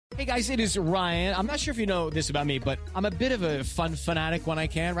Hey guys, it is Ryan. I'm not sure if you know this about me, but I'm a bit of a fun fanatic when I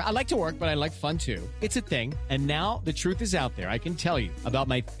can. I like to work, but I like fun too. It's a thing. And now the truth is out there. I can tell you about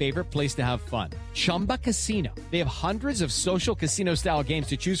my favorite place to have fun. Chumba Casino. They have hundreds of social casino style games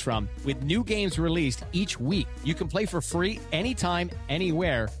to choose from with new games released each week. You can play for free anytime,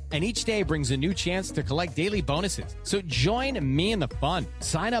 anywhere. And each day brings a new chance to collect daily bonuses. So join me in the fun.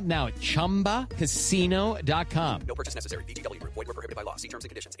 Sign up now at ChumbaCasino.com. No purchase necessary. VGW Group. Void where prohibited by law. See terms and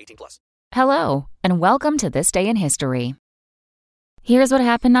conditions. 18+. Hello, and welcome to This Day in History. Here's what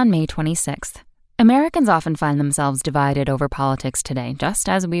happened on May 26th. Americans often find themselves divided over politics today, just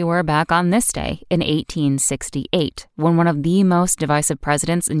as we were back on this day in 1868, when one of the most divisive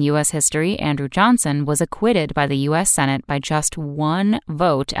presidents in U.S. history, Andrew Johnson, was acquitted by the U.S. Senate by just one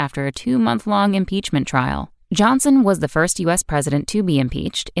vote after a 2-month-long impeachment trial. Johnson was the first U.S. president to be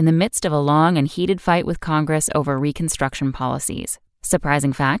impeached in the midst of a long and heated fight with Congress over Reconstruction policies.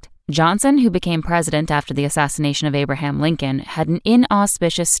 Surprising fact, Johnson, who became president after the assassination of Abraham Lincoln, had an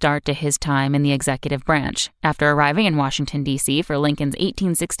inauspicious start to his time in the executive branch. After arriving in Washington, D.C. for Lincoln's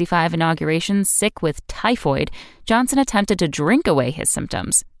 1865 inauguration sick with typhoid, Johnson attempted to drink away his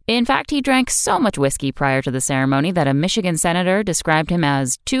symptoms. In fact, he drank so much whiskey prior to the ceremony that a Michigan senator described him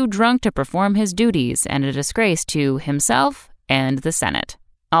as too drunk to perform his duties and a disgrace to himself and the Senate.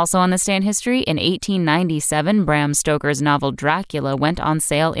 Also on this day in history, in 1897, Bram Stoker's novel Dracula went on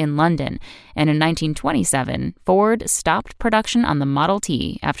sale in London, and in 1927, Ford stopped production on the Model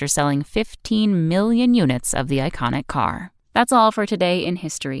T after selling 15 million units of the iconic car. That's all for today in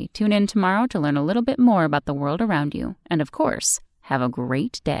history. Tune in tomorrow to learn a little bit more about the world around you, and of course, have a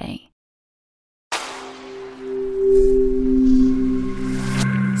great day.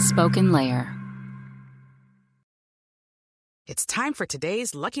 Spoken Layer. It's time for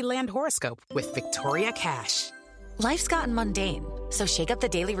today's Lucky Land horoscope with Victoria Cash. Life's gotten mundane, so shake up the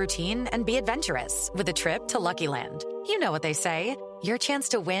daily routine and be adventurous with a trip to Lucky Land. You know what they say, your chance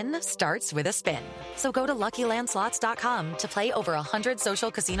to win starts with a spin. So go to LuckyLandSlots.com to play over 100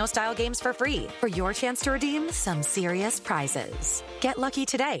 social casino-style games for free for your chance to redeem some serious prizes. Get lucky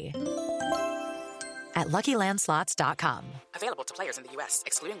today at LuckyLandSlots.com. Available to players in the U.S.,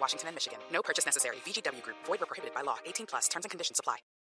 excluding Washington and Michigan. No purchase necessary. VGW Group. Void where prohibited by law. 18+. Terms and conditions apply.